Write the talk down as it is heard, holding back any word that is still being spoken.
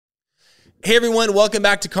Hey everyone, welcome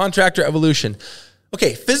back to Contractor Evolution.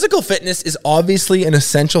 Okay, physical fitness is obviously an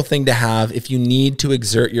essential thing to have if you need to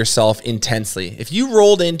exert yourself intensely. If you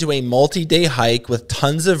rolled into a multi-day hike with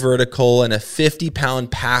tons of vertical and a 50-pound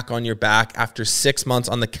pack on your back after 6 months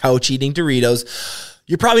on the couch eating Doritos,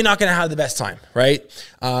 you're probably not going to have the best time, right?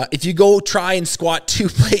 If you go try and squat 2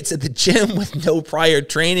 plates at the gym with no prior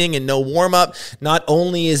training and no warm-up, not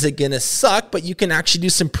only is it going to suck, but you can actually do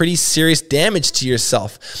some pretty serious damage to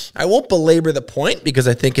yourself. I won't belabor the point because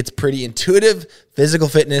I think it's pretty intuitive. Physical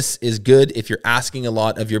fitness is good if you're asking a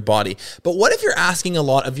lot of your body. But what if you're asking a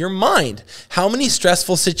lot of your mind? How many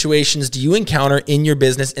stressful situations do you encounter in your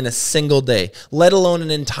business in a single day, let alone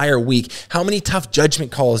an entire week? How many tough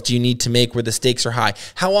judgment calls do you need to make where the stakes are high?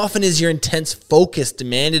 How often is your intense focus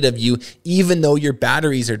demanded of you even though your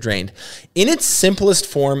batteries are drained? In its simplest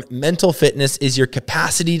form, mental fitness is your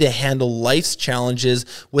capacity to handle life's challenges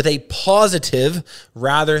with a positive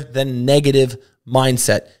rather than negative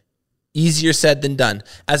mindset. Easier said than done.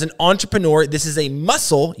 As an entrepreneur, this is a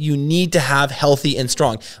muscle you need to have healthy and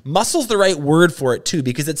strong. Muscle's the right word for it too,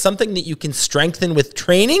 because it's something that you can strengthen with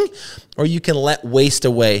training or you can let waste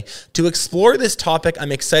away. To explore this topic,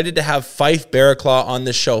 I'm excited to have Fife Barraclaw on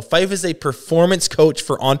the show. Fife is a performance coach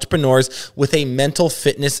for entrepreneurs with a mental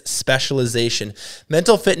fitness specialization.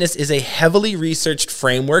 Mental fitness is a heavily researched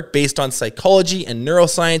framework based on psychology and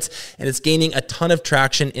neuroscience, and it's gaining a ton of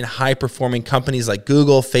traction in high-performing companies like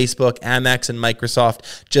Google, Facebook, Amex, and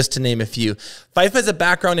Microsoft, just to name a few. Fife has a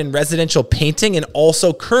background in residential painting and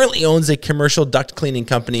also currently owns a commercial duct cleaning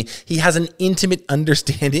company. He has an intimate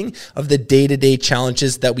understanding of the day-to-day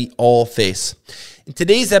challenges that we all face. In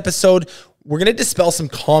today's episode, we're going to dispel some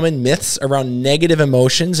common myths around negative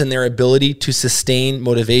emotions and their ability to sustain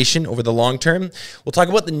motivation over the long term. We'll talk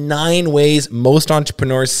about the 9 ways most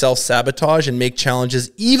entrepreneurs self-sabotage and make challenges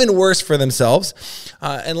even worse for themselves.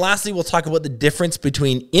 And lastly, we'll talk about the difference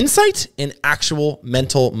between insight and actual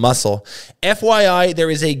mental muscle. FYI, there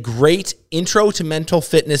is a great Intro to Mental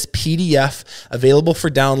Fitness PDF available for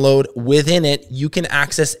download. Within it, you can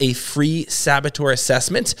access a free saboteur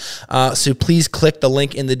assessment. So please click the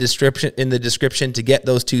link in the description to get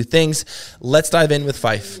those 2 things. Let's dive in with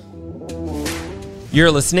Fife.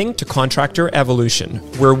 You're listening to Contractor Evolution,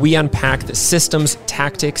 where we unpack the systems,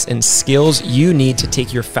 tactics, and skills you need to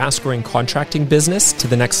take your fast-growing contracting business to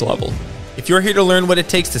the next level. If you're here to learn what it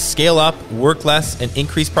takes to scale up, work less, and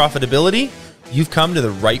increase profitability, you've come to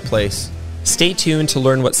the right place. Stay tuned to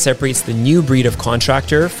learn what separates the new breed of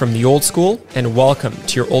contractor from the old school, and welcome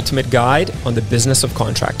to your ultimate guide on the business of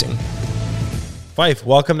contracting. Fife,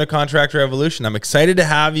 welcome to Contractor Evolution. I'm excited to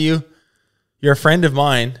have you. You're a friend of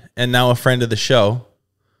mine and now a friend of the show.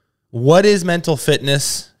 What is mental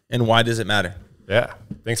fitness and why does it matter? Yeah,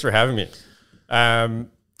 thanks for having me.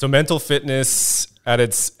 So mental fitness at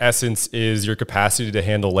its essence is your capacity to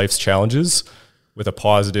handle life's challenges with a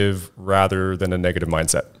positive rather than a negative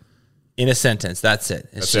mindset. In a sentence, that's it.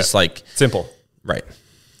 It's just like simple. Right.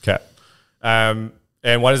 Okay.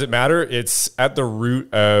 And why does it matter? It's at the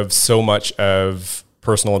root of so much of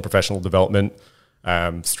personal and professional development,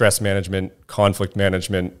 stress management, conflict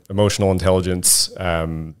management, emotional intelligence,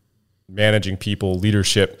 managing people,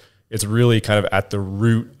 leadership. It's really kind of at the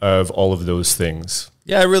root of all of those things.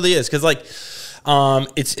 Yeah, it really is. Cause like,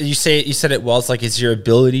 it's, you said it well, it's like, it's your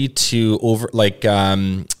ability to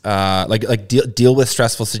deal with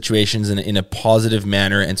stressful situations in a positive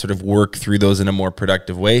manner and sort of work through those in a more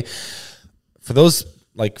productive way.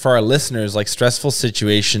 For our listeners, like stressful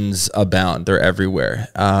situations abound. They're everywhere.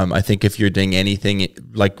 I think if you're doing anything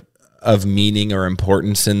like of meaning or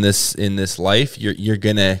importance in this life, you're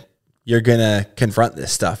gonna confront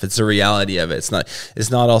this stuff. It's the reality of it. It's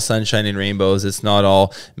not all sunshine and rainbows. It's not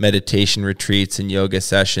all meditation retreats and yoga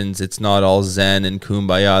sessions. It's not all Zen and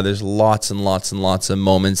kumbaya. There's lots and lots and lots of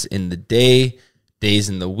moments in the day, days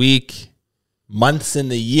in the week, months in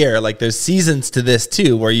the year. Like there's seasons to this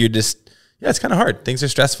too, where you're just, it's kind of hard. Things are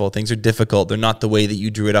stressful. Things are difficult. They're not the way that you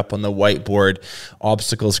drew it up on the whiteboard.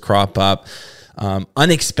 Obstacles crop up.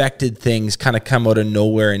 Unexpected things kind of come out of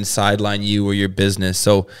nowhere and sideline you or your business.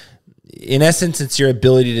 So in essence, it's your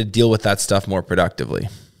ability to deal with that stuff more productively.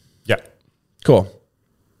 Yeah. Cool.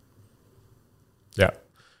 Yeah.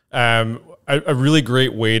 A really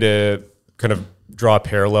great way to kind of draw a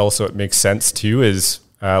parallel so it makes sense too is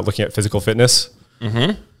looking at physical fitness.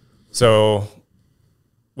 Mm-hmm. So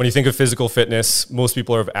when you think of physical fitness, most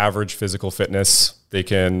people are of average physical fitness. They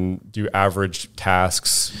can do average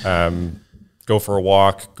tasks, go for a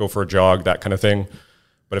walk, go for a jog, that kind of thing.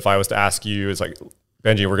 But if I was to ask you, it's like,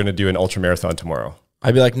 Benji, we're going to do an ultra marathon tomorrow.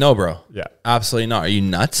 I'd be like, no, bro. Yeah. Absolutely not. Are you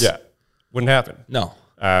nuts? Yeah. Wouldn't happen. No.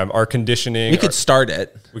 Our conditioning. We could start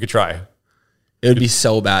it. We could try. It would be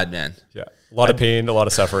so bad, man. Yeah. A lot of pain, a lot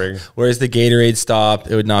of suffering. Whereas the Gatorade stop,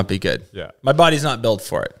 it would not be good. Yeah. My body's not built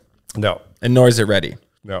for it. No. And nor is it ready.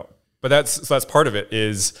 No. But that's part of it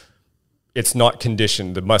is it's not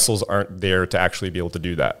conditioned. The muscles aren't there to actually be able to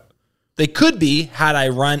do that. They could be had I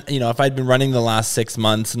run, if I'd been running the last 6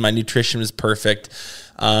 months and my nutrition was perfect,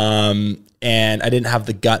 and I didn't have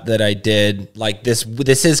the gut that I did. Like this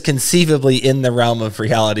is conceivably in the realm of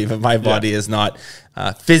reality, but my body is not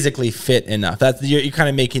physically fit enough. That's you're kind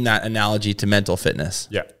of making that analogy to mental fitness.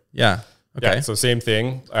 Yeah. Yeah. Okay. Yeah, so same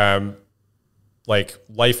thing. Like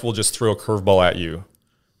life will just throw a curveball at you.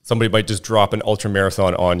 Somebody might just drop an ultra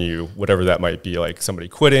marathon on you, whatever that might be, like somebody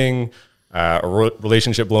quitting, a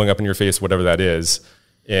relationship blowing up in your face, whatever that is.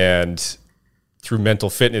 And through mental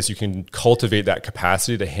fitness, you can cultivate that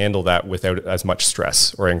capacity to handle that without as much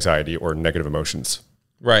stress or anxiety or negative emotions.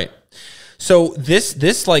 Right. So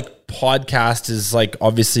this like podcast is like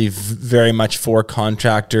obviously very much for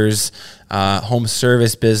contractors, home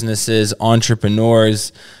service businesses,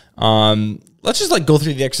 entrepreneurs. Let's just like go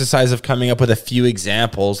through the exercise of coming up with a few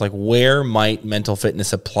examples, like where might mental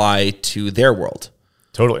fitness apply to their world?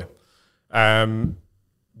 Totally.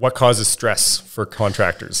 What causes stress for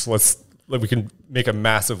contractors? We can make a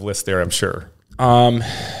massive list there, I'm sure.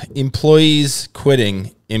 Employees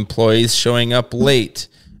quitting, employees showing up late,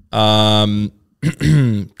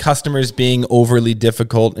 customers being overly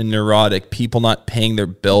difficult and neurotic, people not paying their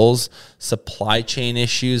bills, supply chain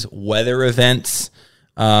issues, weather events,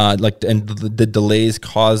 and the delays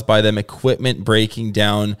caused by them, equipment breaking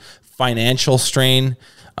down, financial strain,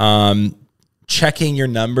 checking your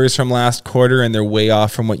numbers from last quarter and they're way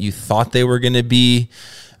off from what you thought they were going to be.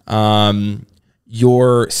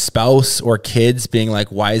 Your spouse or kids being like,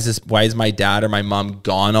 why is my dad or my mom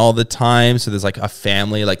gone all the time? So there's like a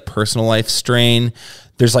family, like personal life strain.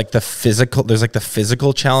 There's like the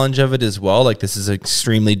physical challenge of it as well. Like this is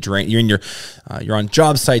extremely draining. You're on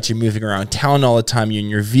job sites, you're moving around town all the time, you're in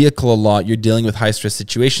your vehicle a lot, you're dealing with high stress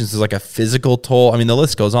situations. There's like a physical toll. I mean, the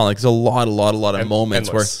list goes on. Like there's a lot of moments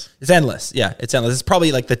endless. where it's endless. Yeah, it's endless. It's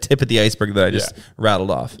probably like the tip of the iceberg that I just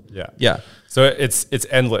rattled off. Yeah. So it's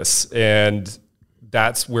endless, and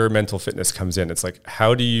that's where mental fitness comes in. It's like,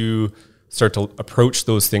 how do you start to approach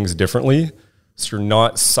those things differently so you're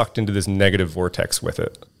not sucked into this negative vortex with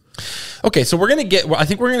it? Okay, so I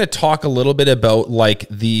think we're going to talk a little bit about like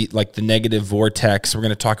the negative vortex. We're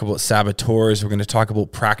going to talk about saboteurs. We're going to talk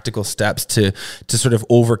about practical steps to sort of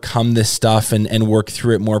overcome this stuff and work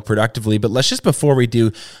through it more productively. But let's just, before we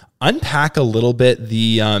do, unpack a little bit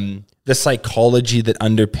the psychology that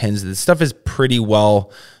underpins this stuff. Is pretty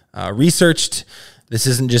well researched. This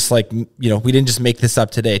isn't just like, we didn't just make this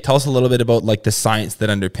up today. Tell us a little bit about like the science that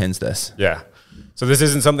underpins this. Yeah. So this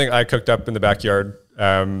isn't something I cooked up in the backyard.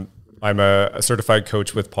 I'm a certified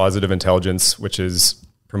coach with Positive Intelligence, which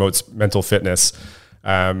promotes mental fitness.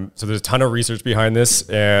 So there's a ton of research behind this,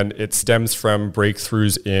 and it stems from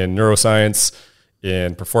breakthroughs in neuroscience,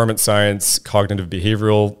 in performance science, cognitive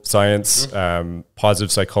behavioral science, positive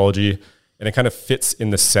psychology, and it kind of fits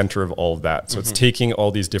in the center of all of that. So it's taking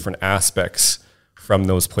all these different aspects from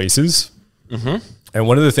those places. And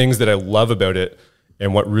one of the things that I love about it,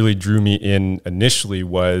 and what really drew me in initially,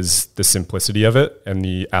 was the simplicity of it and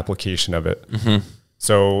the application of it.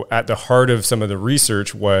 So at the heart of some of the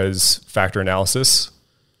research was factor analysis,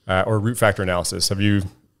 or root factor analysis. Don't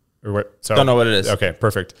know what it is. Okay,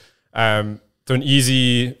 perfect. So an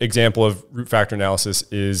easy example of root factor analysis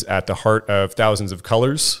is at the heart of thousands of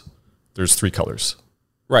colors, there's 3 colors.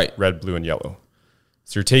 Right. Red, blue, and yellow.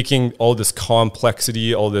 So you're taking all this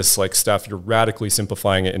complexity, all this like stuff, you're radically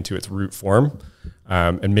simplifying it into its root form,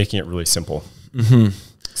 and making it really simple.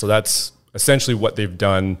 So that's essentially what they've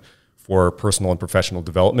done for personal and professional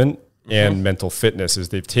development and mental fitness, is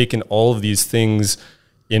they've taken all of these things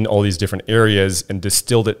in all these different areas and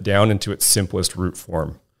distilled it down into its simplest root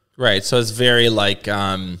form. Right. So it's very like,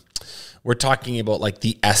 we're talking about like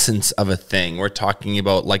the essence of a thing. We're talking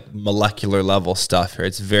about like molecular level stuff here.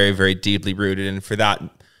 It's very, very deeply rooted. And for that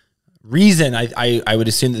reason, I would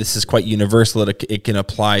assume that this is quite universal, that it can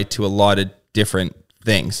apply to a lot of different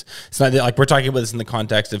things. It's not like we're talking about this in the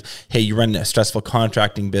context of, hey, you run a stressful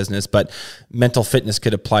contracting business, but mental fitness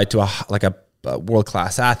could apply to a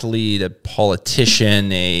world-class athlete, a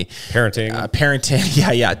politician, a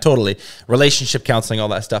parenting. Yeah, totally. Relationship counseling, all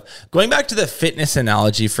that stuff. Going back to the fitness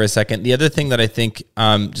analogy for a second, the other thing that I think,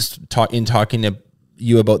 talking to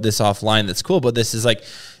you about this offline, that's cool about this is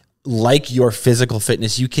like your physical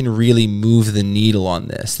fitness, you can really move the needle on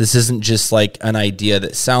this. This isn't just like an idea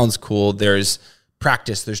that sounds cool. There's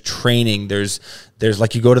practice, there's training, there's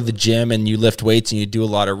like you go to the gym and you lift weights and you do a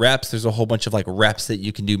lot of reps. There's a whole bunch of like reps that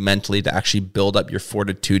you can do mentally to actually build up your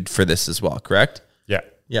fortitude for this as well, correct? Yeah.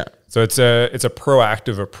 Yeah. So it's a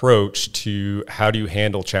proactive approach to how do you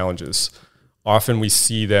handle challenges. Often we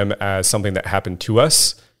see them as something that happened to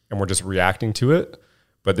us and we're just reacting to it.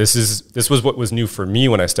 But this was what was new for me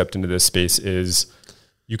when I stepped into this space is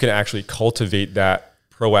you can actually cultivate that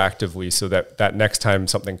proactively so that next time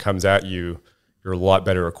something comes at you, you're a lot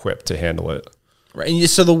better equipped to handle it. Right. And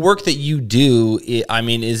so the work that you do,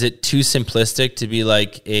 is it too simplistic to be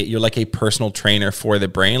like you're like a personal trainer for the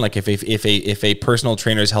brain? Like if a personal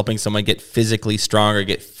trainer is helping someone get physically stronger,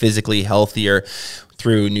 get physically healthier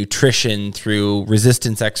through nutrition, through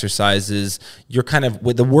resistance exercises, you're kind of,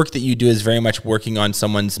 the work that you do is very much working on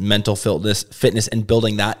someone's mental fitness and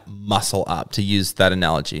building that muscle up, to use that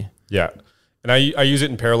analogy. Yeah. And I use it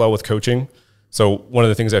in parallel with coaching. So one of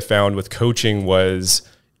the things I found with coaching was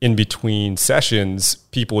in between sessions,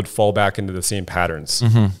 people would fall back into the same patterns.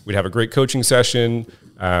 Mm-hmm. We'd have a great coaching session.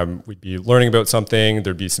 We'd be learning about something.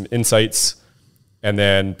 There'd be some insights. And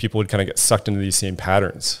then people would kind of get sucked into these same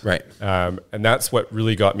patterns. Right. And that's what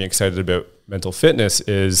really got me excited about mental fitness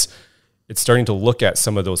is it's starting to look at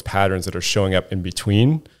some of those patterns that are showing up in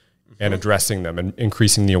between and addressing them and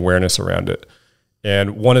increasing the awareness around it.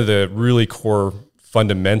 And one of the really core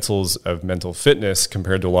fundamentals of mental fitness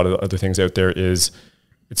compared to a lot of the other things out there is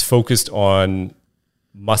it's focused on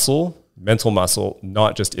mental muscle,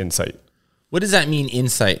 not just insight. What does that mean,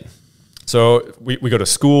 insight? So we go to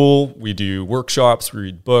school, we do workshops, we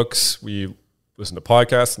read books, we listen to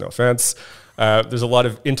podcasts, no offense. There's a lot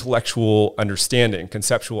of intellectual understanding,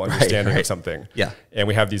 conceptual understanding of something. Yeah. And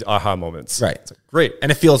we have these aha moments. Right. It's like, great.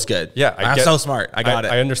 And it feels good. Yeah. I'm so smart. I got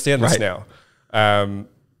it. I understand this now.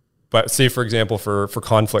 But say, for example, for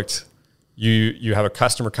conflict, you have a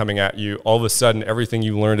customer coming at you, all of a sudden, everything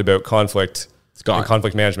you learned about conflict, it's gone. And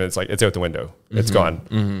conflict management, it's out the window. Mm-hmm. It's gone.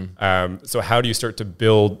 Mm-hmm. So how do you start to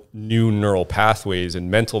build new neural pathways and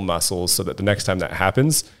mental muscles so that the next time that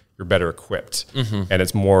happens, you're better equipped and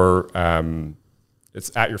it's more,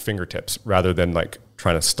 it's at your fingertips rather than like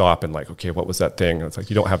trying to stop and like, okay, what was that thing? And it's like,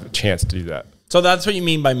 you don't have a chance to do that. So that's what you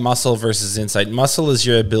mean by muscle versus insight. Muscle is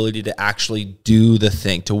your ability to actually do the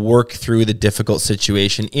thing, to work through the difficult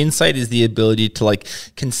situation. Insight is the ability to like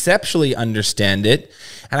conceptually understand it.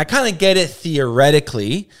 And I kind of get it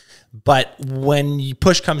theoretically, but when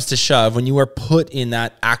push comes to shove, when you are put in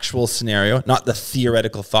that actual scenario, not the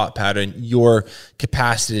theoretical thought pattern, your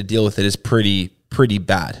capacity to deal with it is pretty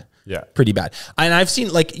bad. Yeah. Pretty bad. And I've seen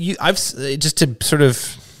just to sort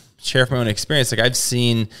of share from my own experience, like I've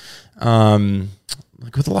seen,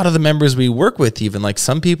 like with a lot of the members we work with, even like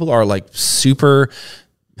some people are like super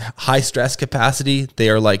high stress capacity. They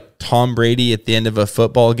are like Tom Brady at the end of a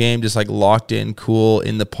football game, just like locked in, cool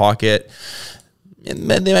in the pocket. And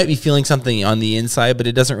they might be feeling something on the inside, but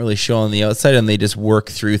it doesn't really show on the outside. And they just work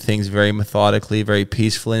through things very methodically, very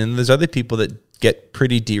peacefully. And there's other people that get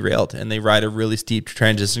pretty derailed and they ride a really steep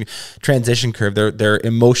transition curve. Their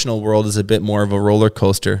emotional world is a bit more of a roller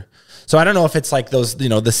coaster. So I don't know if it's like those,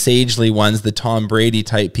 the sagely ones, the Tom Brady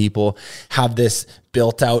type people have this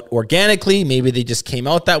built out organically. Maybe they just came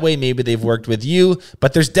out that way. Maybe they've worked with you,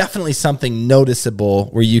 but there's definitely something noticeable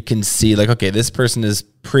where you can see like, okay, this person is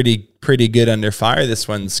pretty good under fire. This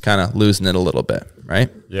one's kind of losing it a little bit. Right.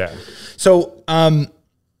 Yeah. So,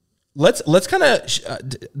 let's kind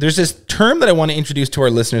of there's this term that I want to introduce to our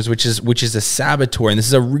listeners, which is a saboteur, and this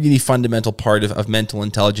is a really fundamental part of mental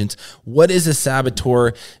intelligence. What is a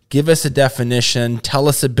saboteur? Give us a definition. Tell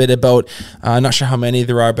us a bit about. I'm not sure how many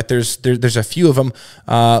there are, but there's a few of them.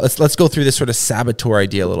 Let's go through this sort of saboteur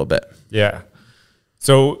idea a little bit. Yeah.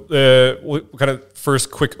 So we'll kind of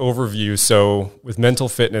first quick overview. So with mental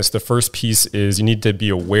fitness, the first piece is you need to be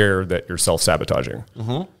aware that you're self-sabotaging.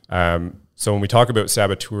 Mm-hmm. So when we talk about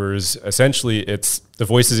saboteurs, essentially it's the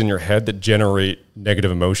voices in your head that generate negative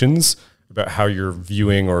emotions about how you're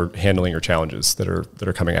viewing or handling your challenges that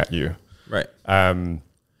are coming at you. Right.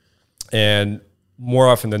 And more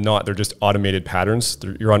often than not, they're just automated patterns.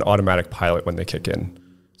 You're on automatic pilot when they kick in.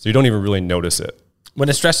 So you don't even really notice it. When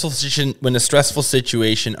a stressful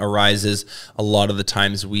situation arises, a lot of the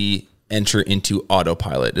times we enter into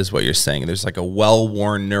autopilot is what you're saying. There's like a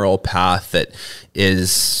well-worn neural path that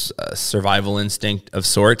is a survival instinct of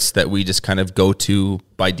sorts that we just kind of go to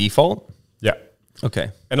by default. Yeah.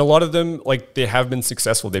 Okay. And a lot of them, like they have been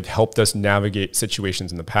successful. They've helped us navigate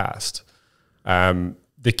situations in the past.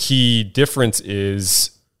 The key difference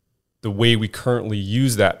is the way we currently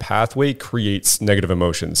use that pathway creates negative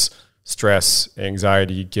emotions, stress,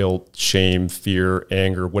 anxiety, guilt, shame, fear,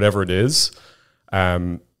 anger, whatever it is.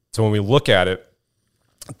 So when we look at it,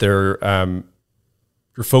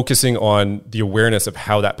 you're focusing on the awareness of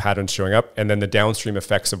how that pattern's showing up, and then the downstream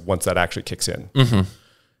effects of once that actually kicks in.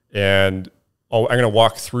 And I'm going to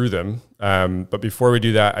walk through them. But before we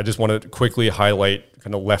do that, I just want to quickly highlight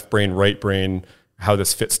kind of left brain, right brain, how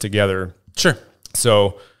this fits together. Sure.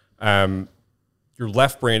 So your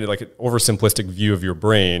left brain, like an oversimplistic view of your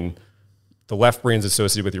brain, the left brain is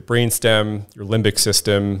associated with your brainstem, your limbic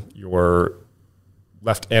system, your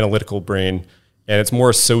left analytical brain, and it's more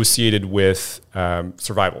associated with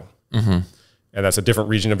survival. And that's a different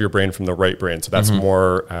region of your brain from the right brain. So that's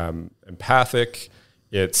more empathic.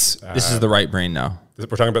 It's This is the right brain now.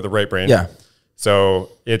 we're talking about the right brain. Yeah. So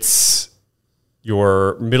it's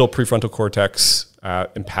your middle prefrontal cortex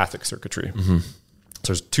empathic circuitry. So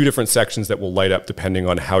there's two different sections that will light up depending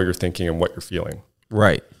on how you're thinking and what you're feeling.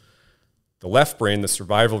 Right. The left brain, the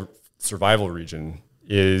survival region,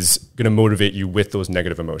 is going to motivate you with those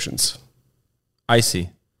negative emotions. I see.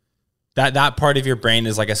 That part of your brain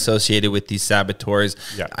is like associated with these saboteurs.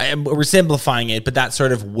 Yeah. We're simplifying it, but that's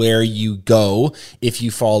sort of where you go if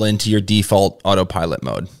you fall into your default autopilot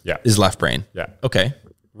mode. Yeah. Is left brain. Yeah. Okay.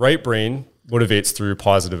 Right brain motivates through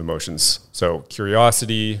positive emotions. So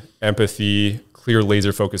curiosity, empathy, clear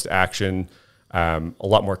laser focused action, a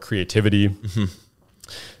lot more creativity.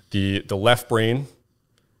 The left brain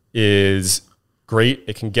is great.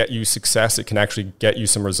 It can get you success. It can actually get you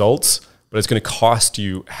some results, but it's going to cost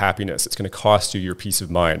you happiness. It's going to cost you your peace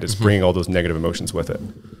of mind. It's bringing all those negative emotions with it.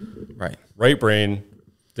 Right. Right brain,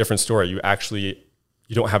 different story. You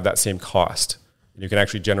don't have that same cost. You can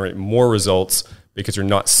actually generate more results because you're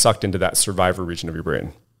not sucked into that survivor region of your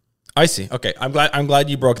brain. I see. Okay. I'm glad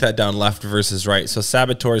you broke that down, left versus right. So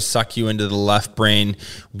saboteurs suck you into the left brain.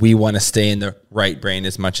 We want to stay in the right brain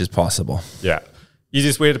as much as possible. Yeah.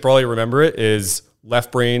 Easiest way to probably remember it is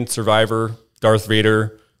left brain, survivor, Darth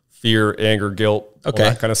Vader, fear, anger, guilt, all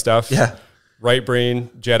that kind of stuff. Yeah. Right brain,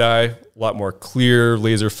 Jedi, a lot more clear,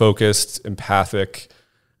 laser focused, empathic.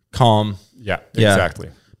 Calm. Yeah, exactly.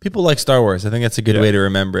 People like Star Wars. I think that's a good way to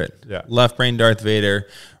remember it. Yeah. Left brain, Darth Vader.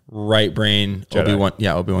 Right brain, Jedi. Obi-Wan.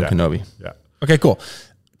 Yeah, Obi-Wan Kenobi. Yeah. Okay, cool.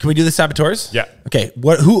 Can we do the saboteurs? Yeah. Okay.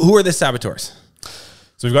 Who are the saboteurs?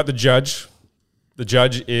 So we've got the judge. The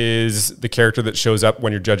judge is the character that shows up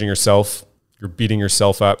when you're judging yourself. You're beating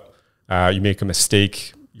yourself up. You make a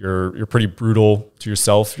mistake. You're pretty brutal to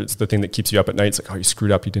yourself. It's the thing that keeps you up at night. It's like, oh, you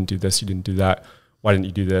screwed up. You didn't do this. You didn't do that. Why didn't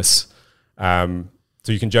you do this? So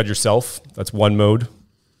you can judge yourself. That's one mode.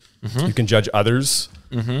 You can judge others.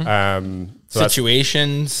 So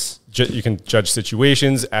Situations. You can judge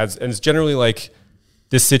situations and it's generally like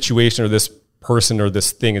this situation or this person or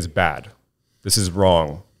this thing is bad. This is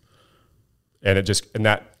wrong. And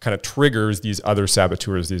that kind of triggers these other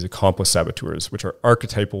saboteurs, these accomplice saboteurs, which are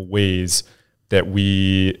archetypal ways that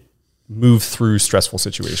we move through stressful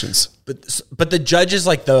situations. But the judge is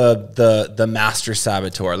like the master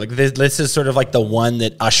saboteur. Like this is sort of like the one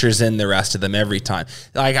that ushers in the rest of them every time.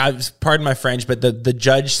 Like pardon my French, but the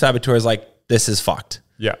judge saboteur is like, this is fucked.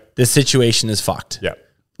 Yeah. This situation is fucked. Yeah.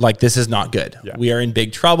 Like this is not good. Yeah. We are in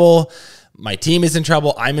big trouble. My team is in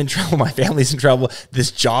trouble. I'm in trouble. My family's in trouble.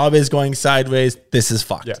 This job is going sideways. This is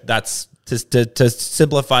fucked. Yeah. That's to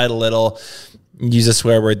simplify it a little. Use a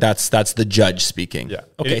swear word. That's the judge speaking. Yeah.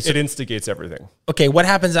 Okay. It instigates everything. Okay. What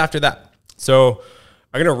happens after that? So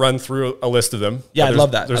I'm going to run through a list of them. Yeah, I'd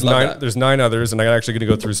love that. There's 9 others, and I'm actually going to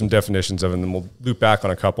go through some definitions of them, and then we'll loop back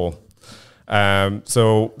on a couple.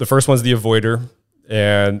 So the first one's the avoider,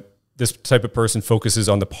 and this type of person focuses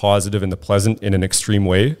on the positive and the pleasant in an extreme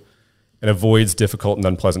way and avoids difficult and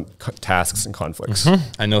unpleasant tasks and conflicts.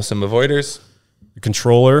 I know some avoiders. The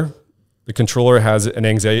controller has an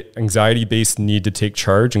anxiety-based need to take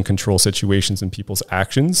charge and control situations and people's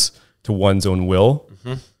actions to one's own will.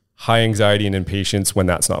 High anxiety and impatience when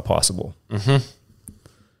that's not possible.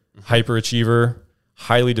 Hyperachiever,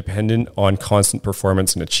 highly dependent on constant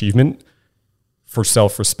performance and achievement for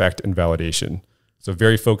self-respect and validation. So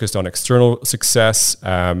very focused on external success,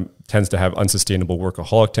 tends to have unsustainable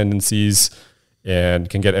workaholic tendencies, and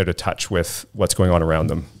can get out of touch with what's going on around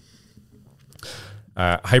them.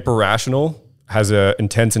 Hyper-rational has an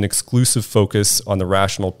intense and exclusive focus on the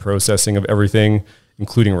rational processing of everything,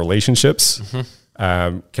 including relationships.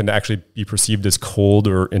 Can actually be perceived as cold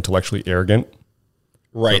or intellectually arrogant.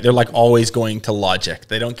 Right. They're like always going to logic.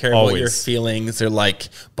 They don't care about your Always. feelings. They're like,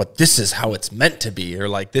 but this is how it's meant to be. Or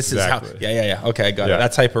like, this Exactly. is how. Yeah. Okay, I got it. Yeah.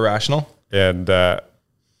 That's hyper rational. And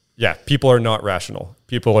people are not rational.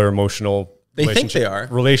 People are emotional. They think they are.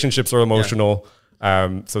 Relationships are emotional.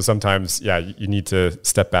 So sometimes, you need to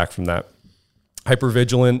step back from that.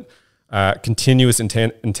 Hypervigilant, Continuous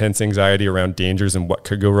intense anxiety around dangers and what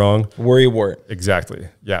could go wrong. Worry wart. Exactly.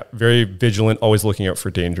 Yeah. Very vigilant, always looking out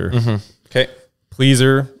for danger. Okay.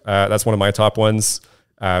 Pleaser. That's one of my top ones.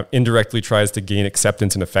 Indirectly tries to gain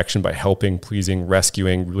acceptance and affection by helping, pleasing,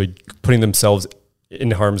 rescuing, really putting themselves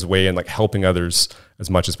in harm's way and like helping others as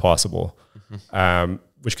much as possible,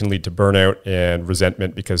 which can lead to burnout and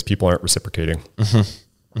resentment because people aren't reciprocating.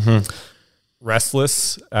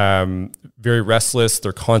 Restless, very restless.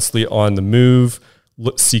 They're constantly on the move,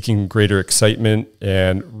 seeking greater excitement,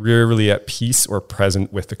 and rarely at peace or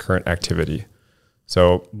present with the current activity.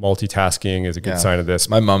 So multitasking is a good sign of this.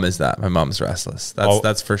 My mom is that. My mom's restless.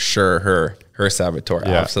 That's for sure her saboteur.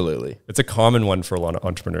 Yeah. Absolutely. It's a common one for a lot of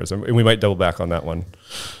entrepreneurs, and we might double back on that one.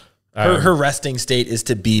 Her resting state is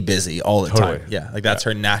to be busy all the time. Yeah. Like that's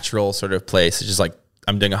her natural sort of place. It's just like,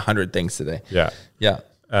 I'm doing 100 things today. Yeah. Yeah.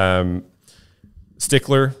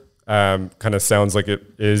 Stickler, kind of sounds like it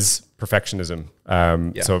is perfectionism.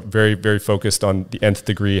 So very, very focused on the nth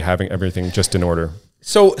degree, having everything just in order.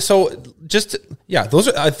 So just, those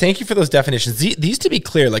are, thank you for those definitions. These, to be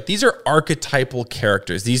clear, like these are archetypal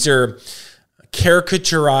characters. These are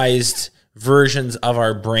caricaturized versions of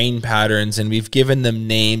our brain patterns, and we've given them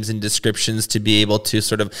names and descriptions to be able to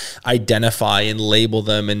sort of identify and label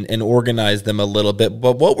them and organize them a little bit.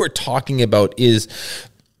 But what we're talking about is,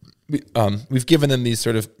 we've given them these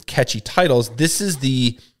sort of catchy titles. This is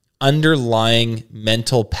the underlying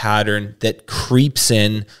mental pattern that creeps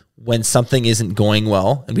in when something isn't going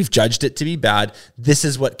well and we've judged it to be bad. This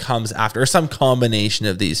is what comes after, or some combination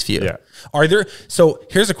of these few. Yeah. So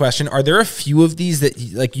here's a question. Are there a few of these that,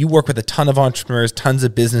 like, you work with a ton of entrepreneurs, tons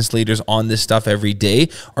of business leaders on this stuff every day?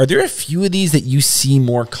 Are there a few of these that you see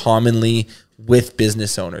more commonly with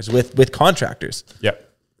business owners, with contractors? Yeah.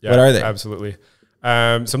 What are they? Absolutely.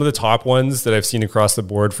 Some of the top ones that I've seen across the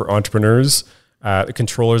board for entrepreneurs, the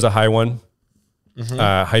controller is a high one.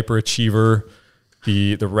 Hyperachiever,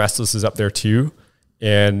 the restless is up there too.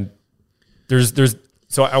 And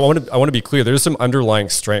so I want to be clear. There's some underlying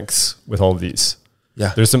strengths with all of these.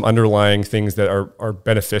 Yeah. There's some underlying things that are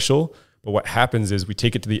beneficial, but what happens is we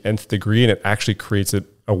take it to the nth degree and it actually creates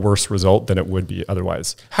a worse result than it would be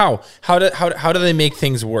otherwise. How do they make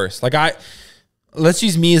things worse? Like let's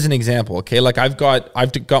use me as an example, okay? Like I've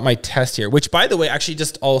got my test here, which, by the way, actually,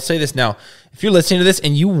 I'll say this now. If you're listening to this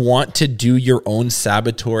and you want to do your own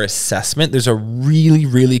saboteur assessment, there's a really,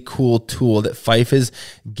 really cool tool that Fife is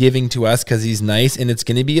giving to us because he's nice, and it's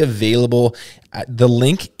going to be available at the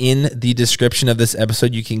link in the description of this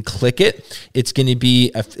episode. You can click it. It's going to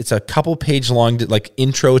be it's a couple page long, like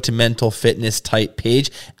intro to mental fitness type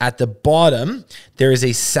page. At the bottom, there is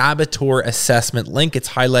a saboteur assessment link. It's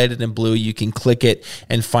highlighted in blue. You can click it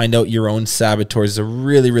and find out your own saboteurs. It's a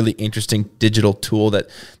really, really interesting digital tool that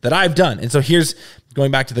I've done. And so here's,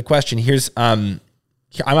 going back to the question, I'm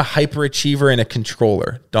a hyperachiever and a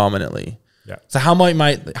controller dominantly. Yeah. So how might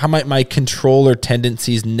my controller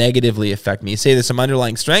tendencies negatively affect me? You say there's some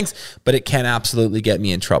underlying strengths, but it can absolutely get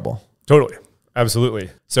me in trouble. Totally. Absolutely.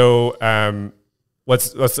 So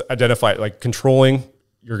let's identify it. Like controlling,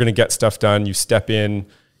 you're going to get stuff done. You step in,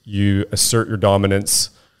 you assert your dominance.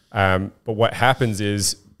 But what happens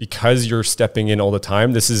is, because you're stepping in all the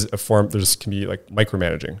time, this is a form, there's can be like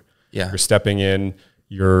micromanaging. Yeah. You're stepping in,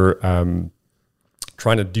 you're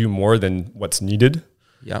trying to do more than what's needed.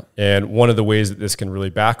 Yeah. And one of the ways that this can really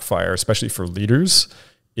backfire, especially for leaders,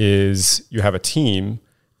 is you have a team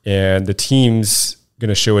and the team's going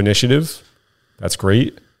to show initiative. That's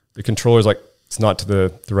great. The controller's like, it's not to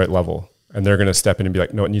the right level. And they're going to step in and be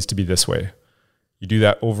like, no, it needs to be this way. You do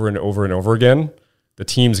that over and over and over again, the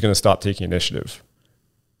team's going to stop taking initiative.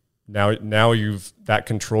 Now that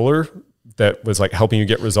controller that was like helping you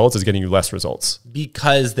get results is getting you less results.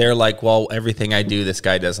 Because they're like, well, everything I do, this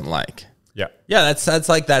guy doesn't like. Yeah. Yeah,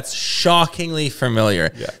 that's shockingly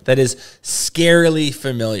familiar. Yeah. That is scarily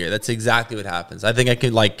familiar. That's exactly what happens. I think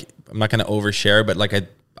I'm not going to overshare, but like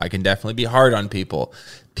I can definitely be hard on people.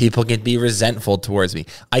 People can be resentful towards me.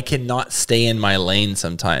 I cannot stay in my lane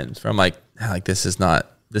sometimes. Where I'm like this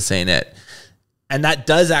ain't it. And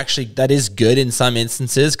that is good in some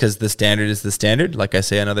instances because the standard is the standard, like I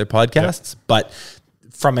say on other podcasts. Yep. But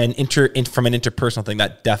from an interpersonal thing,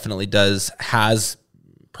 that definitely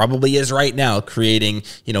probably is right now creating,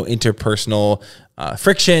 interpersonal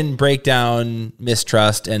friction, breakdown,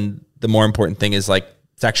 mistrust. And the more important thing is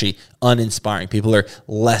it's actually uninspiring. People are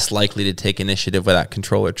less likely to take initiative with that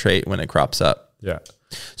controller trait when it crops up. Yeah.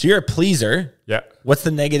 So you're a pleaser. Yeah. What are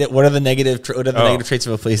the negative traits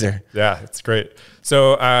of a pleaser? Yeah, it's great.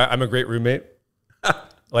 So I'm a great roommate.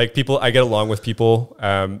 Like people, I get along with people.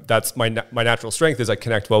 That's my natural strength is I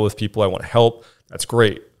connect well with people. I want to help. That's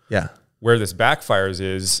great. Yeah. Where this backfires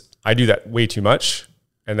is I do that way too much,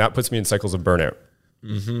 and that puts me in cycles of burnout.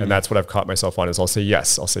 And that's what I've caught myself on is I'll say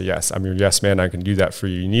yes. I'm your yes man. I can do that for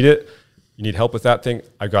you. You need it. You need help with that thing.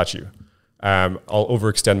 I got you. I'll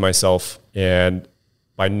overextend myself, and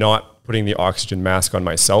by not putting the oxygen mask on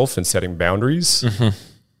myself and setting boundaries,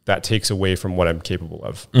 that takes away from what I'm capable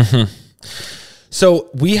of. So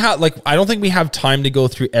we have I don't think we have time to go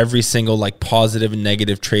through every single positive and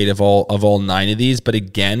negative trait of all 9 of these. But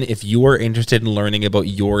again, if you are interested in learning about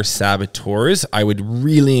your saboteurs, I would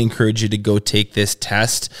really encourage you to go take this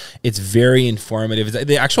test. It's very informative.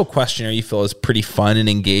 The actual questionnaire, you feel, is pretty fun and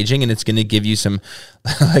engaging, and it's going to give you some,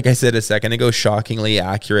 like I said a second ago, shockingly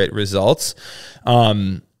accurate results.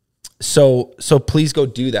 So please go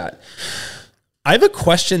do that. I have a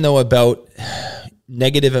question though about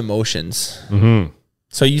negative emotions.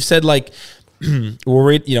 So you said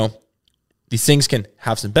these things can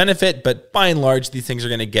have some benefit, but by and large, these things are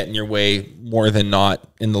going to get in your way more than not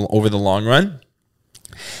over the long run.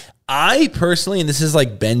 I personally, and this is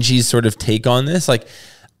Benji's sort of take on this,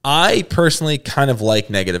 I personally kind of like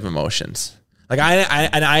negative emotions.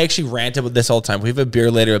 I actually rant about this all the time. We have a beer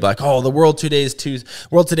later, the world today is too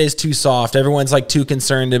soft. Everyone's too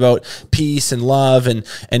concerned about peace and love and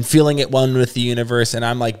feeling at one with the universe. And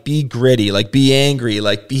I'm be gritty, be angry,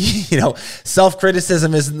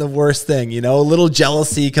 self-criticism isn't the worst thing. A little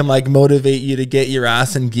jealousy can motivate you to get your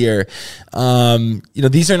ass in gear.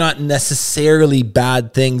 These are not necessarily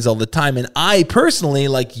bad things all the time. And I personally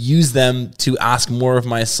use them to ask more of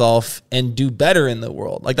myself and do better in the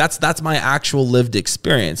world. That's my actual lived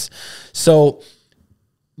experience. So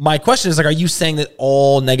my question is are you saying that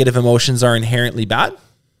all negative emotions are inherently bad?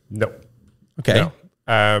 No. Okay.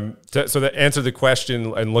 No. So to answer the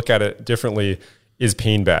question and look at it differently, is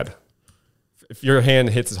pain bad? If your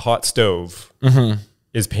hand hits a hot stove,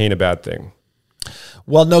 is pain a bad thing?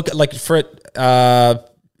 Well, no,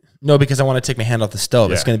 no, because I want to take my hand off the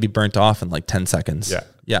stove. Yeah. It's going to be burnt off in 10 seconds.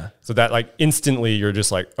 Yeah. So that instantly you're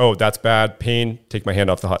just oh, that's bad. Pain, take my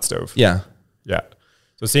hand off the hot stove. Yeah.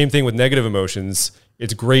 So same thing with negative emotions.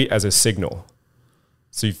 It's great as a signal.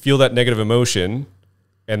 So you feel that negative emotion,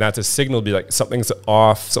 and that's a signal to be something's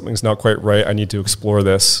off, something's not quite right. I need to explore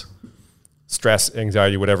this. Stress,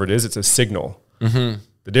 anxiety, whatever it is, it's a signal. The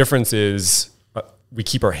difference is we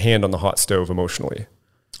keep our hand on the hot stove emotionally.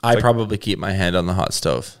 I probably keep my hand on the hot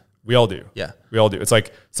stove. We all do. Yeah. We all do. It's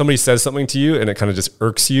somebody says something to you and it kind of just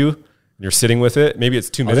irks you and you're sitting with it. Maybe it's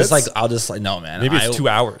 2 minutes. No, man. Maybe it's 2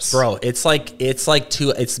 hours. Bro, it's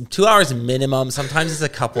 2 hours minimum. Sometimes it's a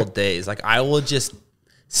couple of days. I will just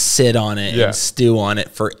sit on it and stew on it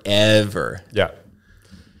forever. Yeah.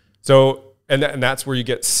 So, and that's where you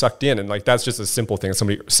get sucked in. And that's just a simple thing.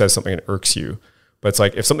 Somebody says something and it irks you. But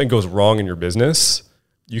it's if something goes wrong in your business,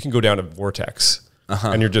 you can go down a vortex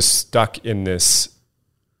and you're just stuck in this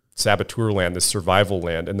saboteur land, this survival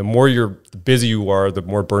land. And the more busy you are, the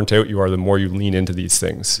more burnt out you are, the more you lean into these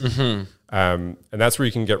things. And that's where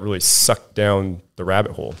you can get really sucked down the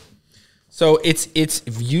rabbit hole. So it's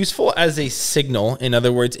useful as a signal. In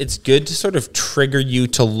other words, it's good to sort of trigger you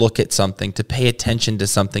to look at something, to pay attention to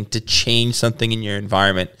something, to change something in your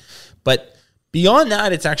environment. But beyond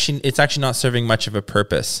that, it's actually not serving much of a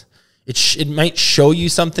purpose. It might show you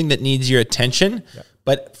something that needs your attention,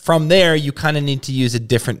 but from there, you kind of need to use a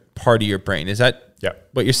different part of your brain. Is that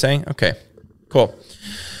what you're saying? Okay, cool.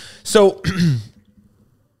 So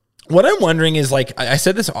what I'm wondering is I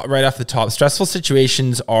said this right off the top, stressful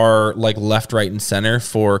situations are left, right, and center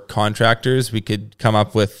for contractors. We could come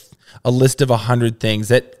up with a list of 100 things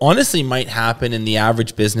that honestly might happen in the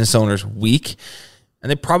average business owner's week. And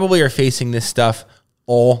they probably are facing this stuff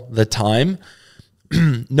all the time.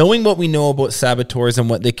 Knowing what we know about saboteurs and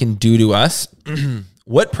what they can do to us,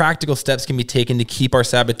 what practical steps can be taken to keep our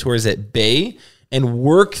saboteurs at bay and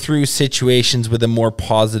work through situations with a more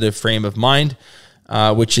positive frame of mind,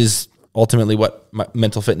 which is ultimately what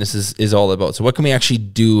mental fitness is all about. So what can we actually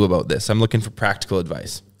do about this? I'm looking for practical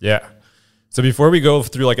advice. Yeah. So before we go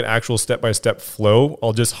through an actual step-by-step flow,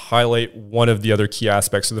 I'll just highlight one of the other key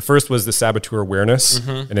aspects. So the first was the saboteur awareness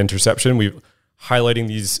and interception. We've highlighting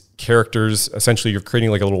these characters. Essentially, you're creating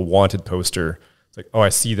a little wanted poster. It's oh, I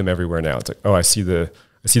see them everywhere now. It's oh, I see the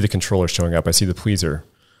controller showing up. I see the pleaser.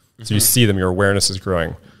 So you see them, your awareness is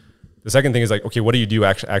growing. The second thing is okay, what do you do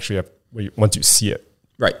actually once you see it?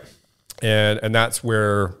 Right. And that's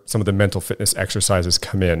where some of the mental fitness exercises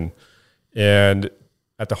come in. And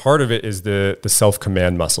at the heart of it is the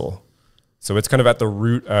self-command muscle. So it's kind of at the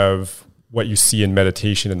root of what you see in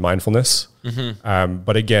meditation and mindfulness.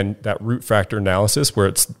 But again, that root factor analysis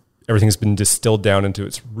where everything's been distilled down into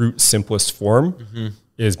its root simplest form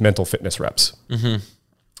is mental fitness reps.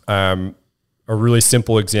 A really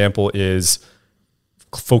simple example is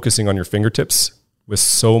focusing on your fingertips with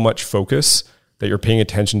so much focus that you're paying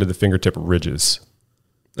attention to the fingertip ridges.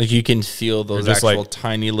 Like you can feel those actual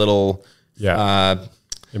tiny little... Yeah.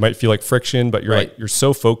 It might feel like friction, but you're you're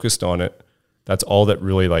so focused on it. That's all that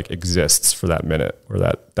really like exists for that minute or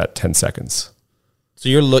that 10 seconds. So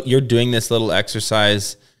you're doing this little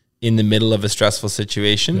exercise in the middle of a stressful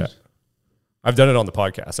situation. Yeah. I've done it on the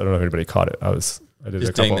podcast. I don't know if anybody caught it. I did just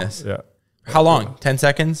a couple. Doing this. Yeah. How long? 10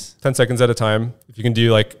 seconds? 10 seconds at a time. If you can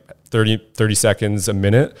do like 30 seconds a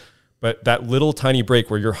minute, but that little tiny break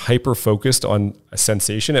where you're hyper focused on a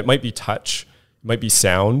sensation, it might be touch, it might be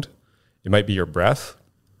sound, it might be your breath,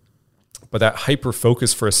 but that hyper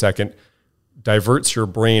focus for a second diverts your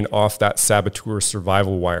brain off that saboteur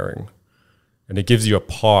survival wiring, and it gives you a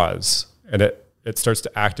pause, and it starts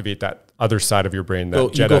to activate that other side of your brain, that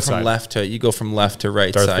Jedi you go from side. You go from left to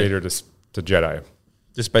right Darth side. Vader to Jedi.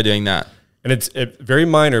 Just by doing that. And it's very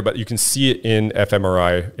minor, but you can see it in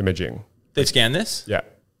fMRI imaging. They scan this? Yeah.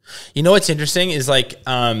 You know what's interesting is like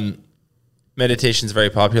meditation is very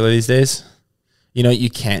popular these days. You know what you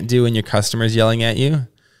can't do when your customer's yelling at you?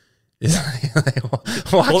 Is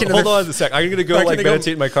hold on a sec. I'm going to go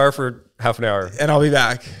meditate in my car for half an hour. And I'll be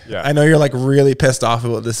back. Yeah. I know you're like really pissed off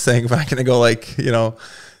about this thing, but I'm going to go like,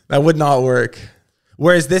 that would not work.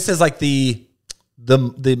 Whereas this is like the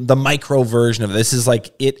micro version of it. This is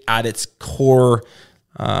like it at its core,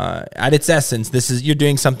 at its essence. You're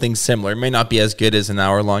doing something similar. It may not be as good as an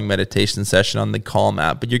hour-long meditation session on the Calm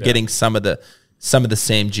app, but you're getting some of the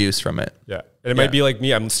same juice from it. Yeah. And it might be like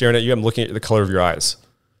me. I'm staring at you. I'm looking at the color of your eyes.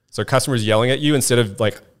 So a customer's yelling at you, instead of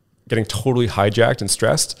like getting totally hijacked and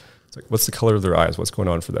stressed, it's like, what's the color of their eyes? What's going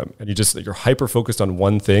on for them? And you're hyper focused on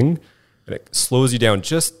one thing, and it slows you down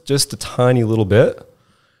just a tiny little bit,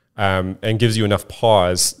 and gives you enough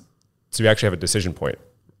pause so you actually have a decision point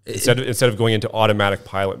instead of going into automatic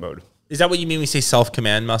pilot mode. Is that what you mean when we say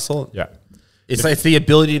self-command muscle? Yeah. It's like the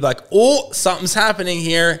ability to be like, oh, something's happening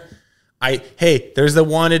here. Hey, there's the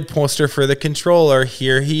wanted poster for the controller.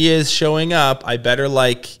 Here he is showing up. I better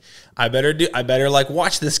watch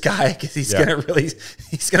this guy because he's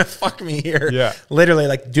gonna fuck me here. Yeah. Literally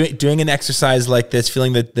like doing an exercise like this,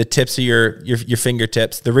 feeling the tips of your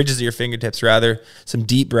fingertips, the ridges of your fingertips rather, some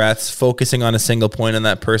deep breaths, focusing on a single point on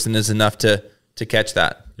that person is enough to catch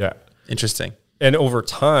that. Yeah. Interesting. And over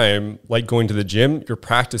time, like going to the gym, you're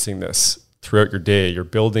practicing this throughout your day. You're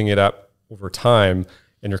building it up over time,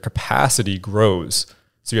 and your capacity grows.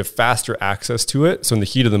 So you have faster access to it. So in the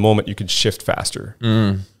heat of the moment, you can shift faster.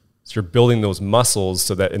 So you're building those muscles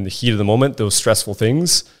so that in the heat of the moment, those stressful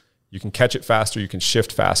things, you can catch it faster, you can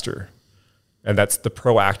shift faster. And that's the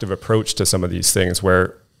proactive approach to some of these things,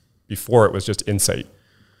 where before it was just insight.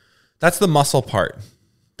 That's the muscle part.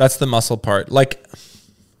 Like,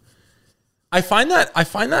 I find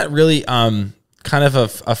that really kind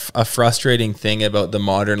of a frustrating thing about the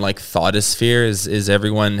modern like thoughtosphere is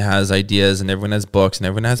everyone has ideas and everyone has books and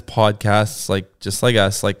everyone has podcasts, like just like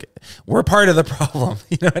us. Like, we're part of the problem.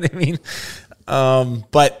 You know what I mean?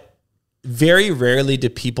 But very rarely do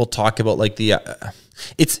people talk about like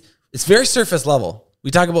it's very surface level. We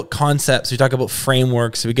talk about concepts, we talk about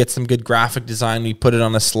frameworks, we get some good graphic design, we put it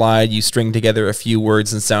on a slide, you string together a few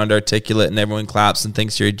words and sound articulate and everyone claps and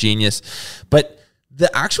thinks you're a genius. But the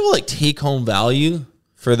actual like take home value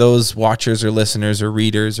for those watchers or listeners or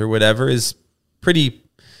readers or whatever is pretty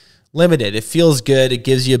limited. It feels good. It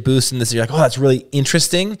gives you a boost in this. You're like, oh, that's really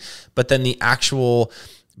interesting. But then the actual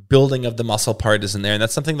building of the muscle part isn't there. And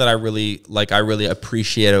that's something that I really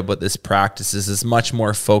appreciate about this practice is much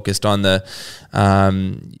more focused on the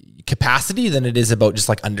capacity than it is about just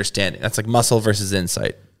like understanding. That's like muscle versus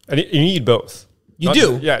insight. And you need both. You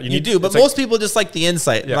do. Yeah, you do. But most people just like the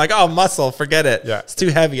insight. Yeah. Like, oh, muscle, forget it. Yeah. It's too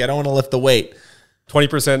heavy. I don't want to lift the weight.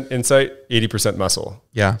 20% insight, 80% muscle.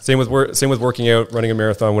 Yeah. Same with working out, running a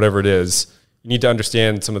marathon, whatever it is. You need to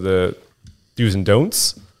understand some of the do's and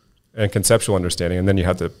don'ts and conceptual understanding, and then you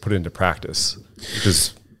have to put it into practice, which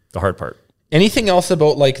is the hard part. Anything else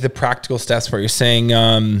about like the practical steps where you're saying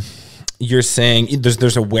there's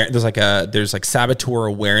like saboteur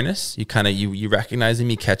awareness. You kind of you recognize them,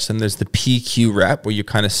 you catch them. There's the PQ rep where you're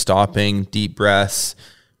kind of stopping, deep breaths,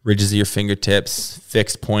 ridges of your fingertips,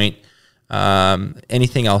 fixed point.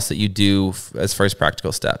 Anything else that you do as far as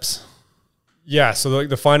practical steps? Yeah. So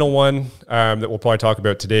the final one that we'll probably talk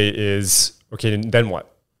about today is, okay, then what?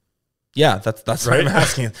 Yeah, that's right? What I'm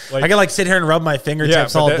asking. Like, I can like sit here and rub my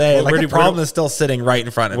fingertips all day. Like the problem is still sitting right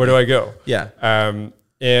in front of me. Where do I go? Yeah.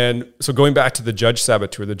 And so going back to the judge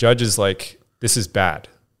saboteur, the judge is like, this is bad.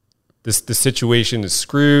 The situation is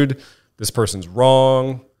screwed. This person's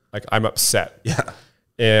wrong. Like, I'm upset. Yeah.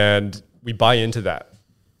 And we buy into that.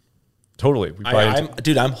 Totally.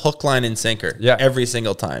 I'm hook, line, and sinker every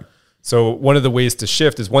single time. So one of the ways to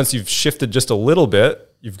shift is once you've shifted just a little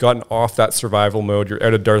bit, you've gotten off that survival mode, you're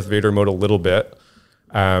out of Darth Vader mode a little bit.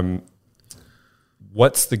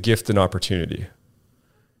 What's the gift and opportunity?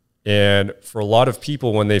 And for a lot of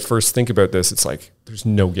people, when they first think about this, it's like, there's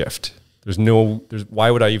no gift.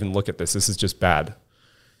 Why would I even look at this? This is just bad.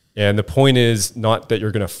 And the point is not that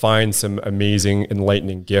you're going to find some amazing,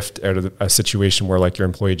 enlightening gift out of a situation where like your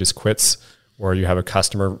employee just quits or you have a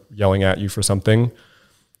customer yelling at you for something.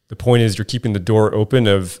 The point is you're keeping the door open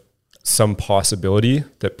of some possibility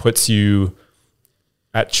that puts you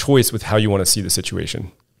at choice with how you want to see the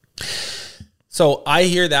situation. So I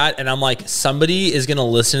hear that and I'm like, somebody is going to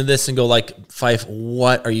listen to this and go like, Fife,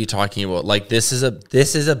 what are you talking about? Like, this is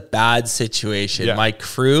a bad situation. Yeah. My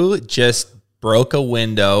crew just broke a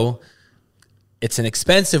window. It's an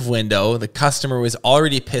expensive window. The customer was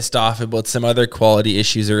already pissed off about some other quality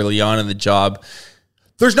issues early on in the job.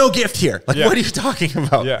 There's no gift here. Like, what are you talking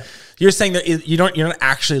about? Yeah. You're saying that you're not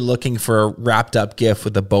actually looking for a wrapped up gift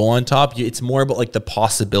with a bow on top. It's more about like the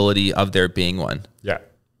possibility of there being one. Yeah.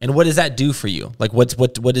 And what does that do for you? Like, what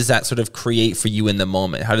does that sort of create for you in the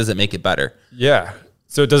moment? How does it make it better? Yeah.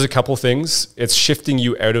 So it does a couple things. It's shifting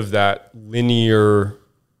you out of that linear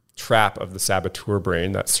trap of the saboteur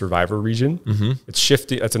brain, that survivor region. Mm-hmm. It's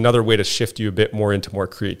shifting. That's another way to shift you a bit more into more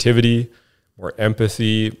creativity, more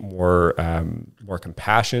empathy, more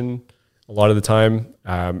compassion. A lot of the time,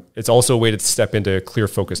 it's also a way to step into clear,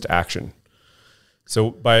 focused action. So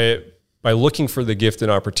by looking for the gift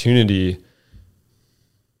and opportunity,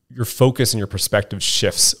 your focus and your perspective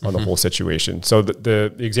shifts on the whole situation. So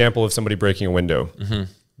the example of somebody breaking a window,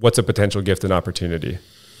 what's a potential gift and opportunity?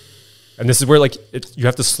 And this is where like you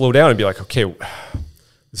have to slow down and be like, okay,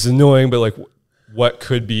 this is annoying, but like, what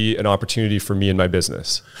could be an opportunity for me in my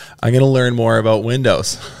business? I'm going to learn more about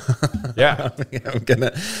windows. Yeah.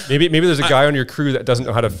 Maybe there's a guy on your crew that doesn't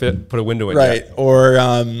know how to put a window in. Right. Yet. Or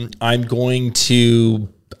I'm going to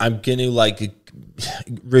like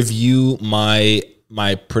review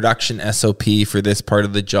my production SOP for this part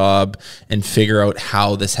of the job and figure out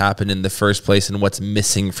how this happened in the first place and what's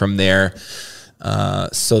missing from there,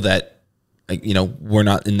 so that, we're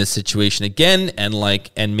not in this situation again,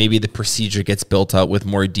 and maybe the procedure gets built out with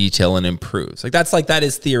more detail and improves. That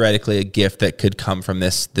is theoretically a gift that could come from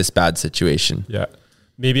this bad situation. Yeah.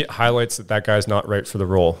 Maybe it highlights that guy's not right for the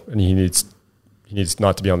role and he needs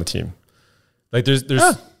not to be on the team. Like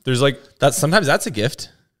there's like that. Sometimes that's a gift.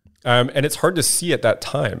 And it's hard to see at that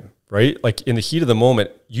time, right? Like in the heat of the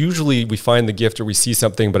moment, usually we find the gift or we see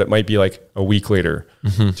something, but it might be like a week later,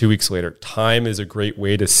 2 weeks later. Time is a great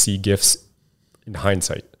way to see gifts in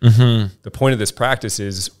hindsight. The point of this practice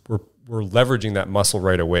is we're leveraging that muscle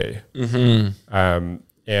right away.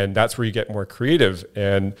 And that's where you get more creative.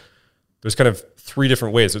 And there's kind of 3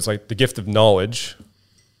 different ways. So it's like the gift of knowledge.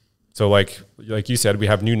 So like you said, we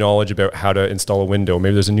have new knowledge about how to install a window.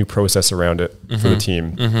 Maybe there's a new process around it for the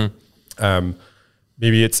team.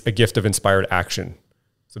 Maybe it's a gift of inspired action.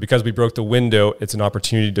 So because we broke the window, it's an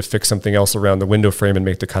opportunity to fix something else around the window frame and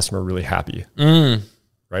make the customer really happy.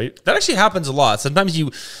 Right? That actually happens a lot. Sometimes you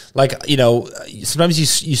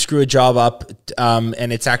screw a job up,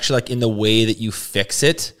 and it's actually like in the way that you fix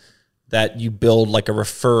it that you build like a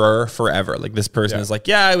referrer forever. Like this person is like,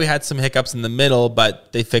 yeah, we had some hiccups in the middle,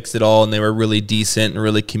 but they fixed it all and they were really decent and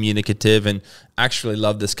really communicative and actually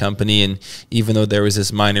love this company. And even though there was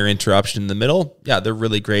this minor interruption in the middle, they're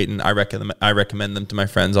really great. And I recommend them to my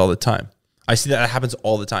friends all the time. I see that happens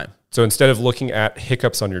all the time. So instead of looking at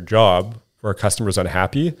hiccups on your job where a customer's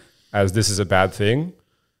unhappy as this is a bad thing,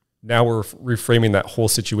 now we're reframing that whole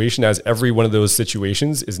situation as every one of those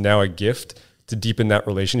situations is now a gift to deepen that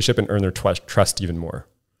relationship and earn their trust even more.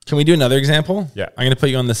 Can we do another example? Yeah. I'm going to put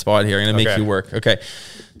you on the spot here. I'm going to make you work. Okay.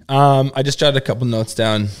 I just jotted a couple notes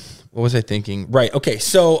down. What was I thinking? Right. Okay.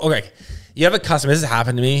 So, you have a customer. This has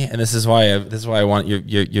happened to me, and this is why I want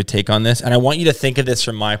your take on this. And I want you to think of this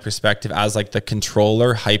from my perspective as like the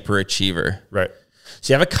controller hyperachiever. Right.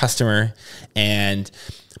 So you have a customer, and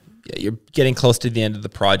you're getting close to the end of the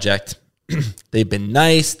project. They've been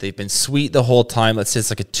nice. They've been sweet the whole time. Let's say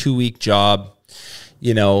it's like a 2-week job.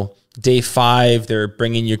 Day 5, they're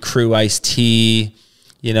bringing you crew iced tea.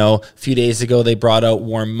 A few days ago, they brought out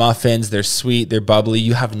warm muffins. They're sweet. They're bubbly.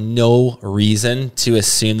 You have no reason to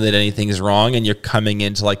assume that anything's wrong. And you're coming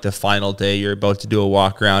into like the final day. You're about to do a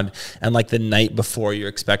walk around. And like the night before you're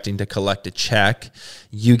expecting to collect a check,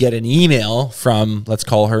 you get an email from, let's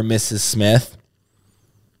call her Mrs. Smith,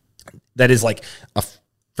 that is like a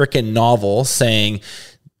freaking novel saying,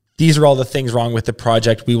 these are all the things wrong with the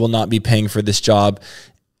project. We will not be paying for this job.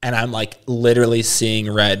 And I'm like literally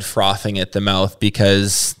seeing red, frothing at the mouth,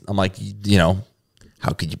 because I'm like,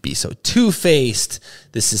 how could you be so two-faced?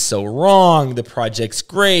 This is so wrong. The project's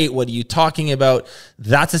great. What are you talking about?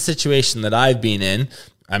 That's a situation that I've been in.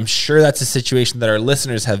 I'm sure that's a situation that our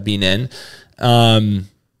listeners have been in.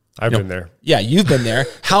 I've been there. Yeah, you've been there.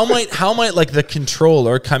 How might like the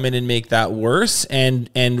controller come in and make that worse? And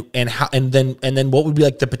then what would be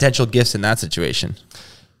like the potential gifts in that situation?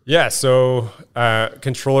 Yeah, so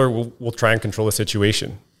controller will try and control the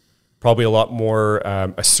situation. Probably a lot more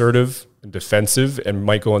assertive and defensive, and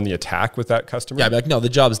might go on the attack with that customer. Yeah, like, no, the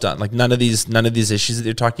job's done. Like none of these issues that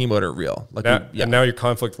you're talking about are real. Like and now your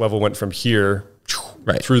conflict level went from here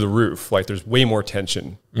through the roof. Like there's way more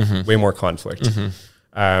tension, way more conflict.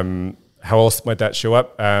 How else might that show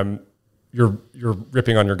up? You're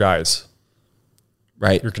ripping on your guys.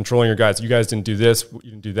 Right. You're controlling your guys. You guys didn't do this,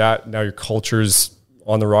 you didn't do that. Now your culture's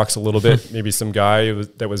on the rocks a little bit. Maybe some guy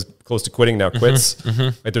that was close to quitting now quits.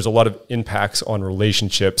 Like there's a lot of impacts on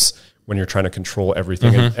relationships when you're trying to control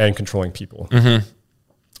everything and controlling people.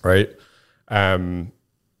 Right. And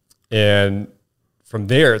from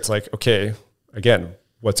there, it's like, okay, again,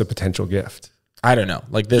 what's a potential gift? I don't know.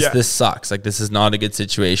 Like this sucks. Like this is not a good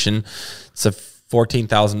situation. It's a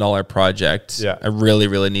 $14,000 project. Yeah. I really,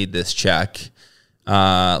 really need this check.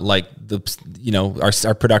 Like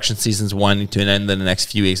our production season's wanting to end in the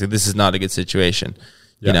next few weeks. Like this is not a good situation.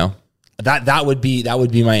 Yeah. That would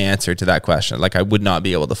be my answer to that question. Like I would not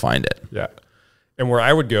be able to find it. Yeah. And where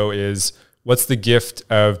I would go is, what's the gift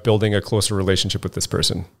of building a closer relationship with this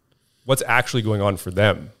person? What's actually going on for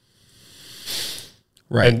them?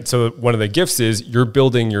 Right. And so one of the gifts is you're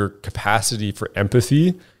building your capacity for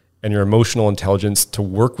empathy and your emotional intelligence to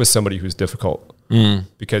work with somebody who's difficult.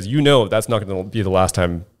 Because that's not going to be the last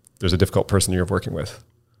time there's a difficult person you're working with.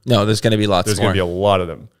 No, there's going to be lots more. There's going to be a lot of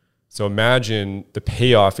them. So imagine the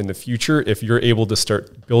payoff in the future if you're able to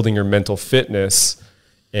start building your mental fitness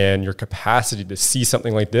and your capacity to see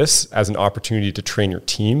something like this as an opportunity to train your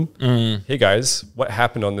team. Hey guys, what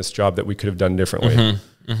happened on this job that we could have done differently?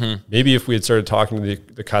 Maybe if we had started talking to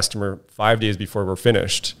the customer 5 days before we're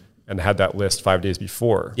finished and had that list 5 days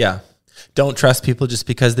before. Yeah. Don't trust people just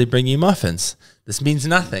because they bring you muffins. This means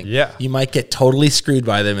nothing. Yeah. You might get totally screwed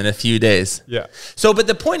by them in a few days. Yeah. So, but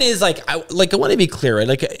the point is I want to be clear, right?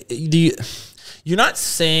 Like, you're not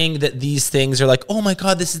saying that these things are like, oh my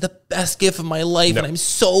God, this is the best gift of my life. And I'm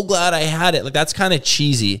so glad I had it. Like that's kind of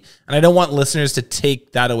cheesy. And I don't want listeners to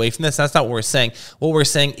take that away from this. That's not what we're saying. What we're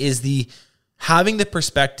saying is having the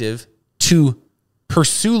perspective to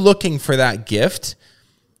pursue looking for that gift,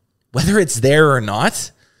 whether it's there or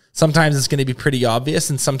not. Sometimes it's going to be pretty obvious,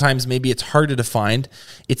 and sometimes maybe it's harder to find.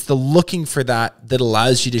 It's the looking for that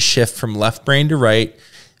allows you to shift from left brain to right,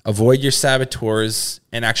 avoid your saboteurs,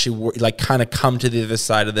 and actually like kind of come to the other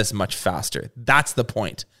side of this much faster. That's the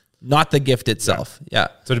point, not the gift itself. Yeah.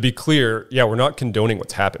 So to be clear, we're not condoning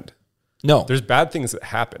what's happened. No. There's bad things that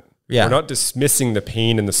happen. Yeah. We're not dismissing the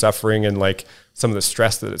pain and the suffering and like some of the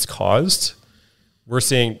stress that it's caused. We're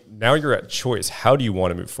saying now you're at choice. How do you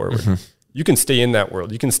want to move forward? You can stay in that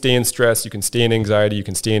world. You can stay in stress. You can stay in anxiety. You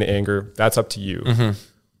can stay in anger. That's up to you.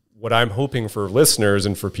 What I'm hoping for listeners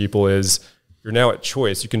and for people is you're now at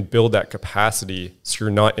choice. You can build that capacity so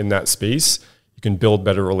you're not in that space. You can build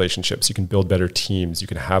better relationships. You can build better teams. You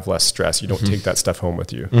can have less stress. You don't take that stuff home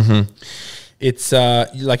with you. It's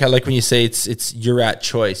like I like when you say it's you're at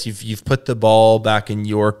choice. You've put the ball back in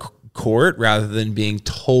your court rather than being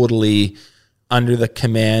totally under the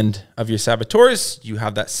command of your saboteurs. You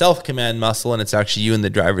have that self-command muscle, and it's actually you in the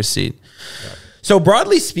driver's seat. Yeah. So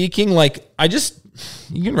broadly speaking, like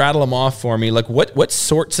you can rattle them off for me. Like what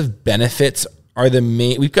sorts of benefits are the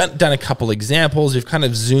main? We've done a couple examples. We've kind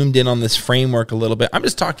of zoomed in on this framework a little bit. I'm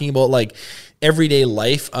just talking about like everyday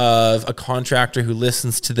life of a contractor who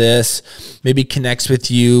listens to this, maybe connects with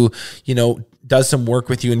you, does some work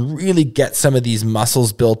with you, and really get some of these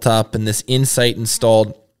muscles built up and this insight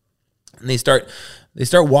installed. And they start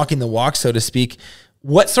walking the walk, so to speak.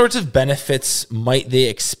 What sorts of benefits might they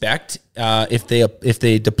expect if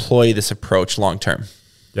they deploy this approach long term?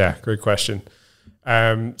 Yeah, great question.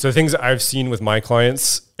 So things that I've seen with my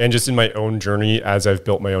clients and just in my own journey as I've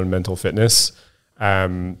built my own mental fitness,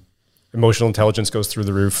 emotional intelligence goes through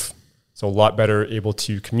the roof. So a lot better able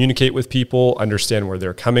to communicate with people, understand where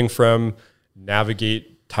they're coming from,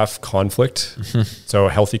 navigate tough conflict. So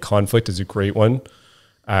healthy conflict is a great one.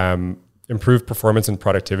 Improve performance and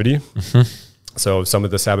productivity. So some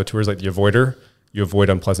of the saboteurs, like the avoider, you avoid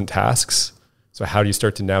unpleasant tasks. So how do you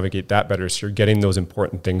start to navigate that better so you're getting those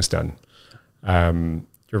important things done?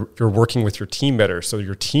 you're working with your team better. So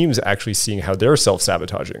your team's actually seeing how they're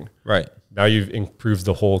self-sabotaging. Right. Now you've improved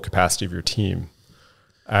the whole capacity of your team.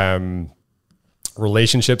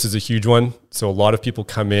 Relationships is a huge one. So a lot of people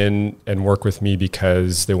come in and work with me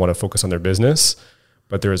because they want to focus on their business,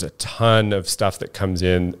 but there is a ton of stuff that comes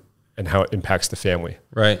in and how it impacts the family.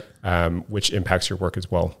 Right. Which impacts your work as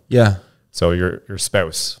well. Yeah. So your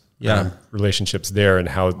spouse, relationships there, and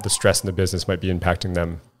how the stress in the business might be impacting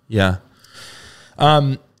them. Yeah.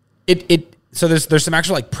 So there's some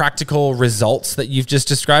actual like practical results that you've just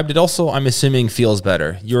described. It also, I'm assuming, feels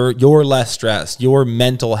better. You're less stressed. Your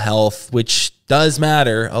mental health, which does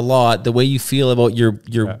matter a lot, the way you feel about your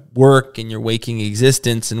work and your waking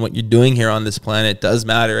existence and what you're doing here on this planet does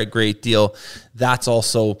matter a great deal. That's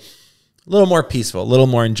also a little more peaceful, a little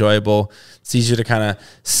more enjoyable. It's easier to kind of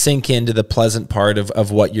sink into the pleasant part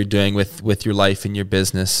of what you're doing with your life and your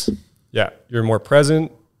business. Yeah, you're more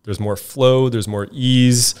present. There's more flow. There's more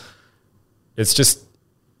ease. It's just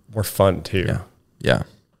more fun too. Yeah.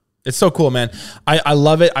 It's so cool, man. I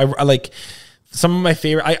love it. I like some of my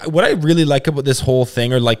favorite, what I really like about this whole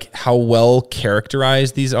thing, or like how well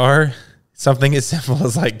characterized these are. Something as simple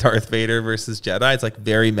as like Darth Vader versus Jedi. It's like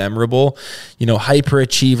very memorable,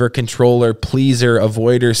 hyperachiever, controller, pleaser,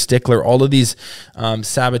 avoider, stickler, all of these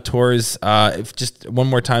saboteurs. If just one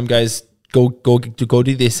more time, guys, go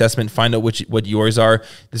do the assessment, find out what yours are.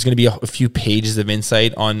 There's going to be a few pages of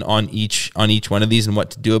insight on each one of these and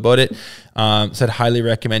what to do about it. So I'd highly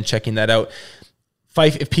recommend checking that out.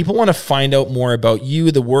 Fife, if people want to find out more about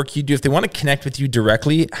you, the work you do, if they want to connect with you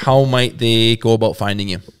directly, how might they go about finding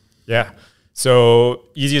you? Yeah. So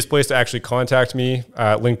easiest place to actually contact me,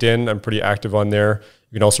 LinkedIn. I'm pretty active on there.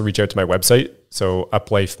 You can also reach out to my website. So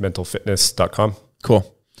uplifementalfitness.com.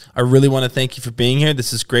 Cool. I really want to thank you for being here.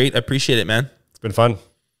 This is great. I appreciate it, man. It's been fun.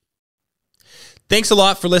 Thanks a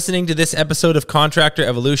lot for listening to this episode of Contractor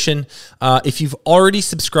Evolution. If you've already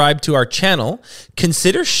subscribed to our channel,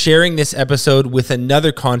 consider sharing this episode with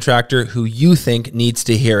another contractor who you think needs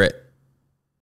to hear it.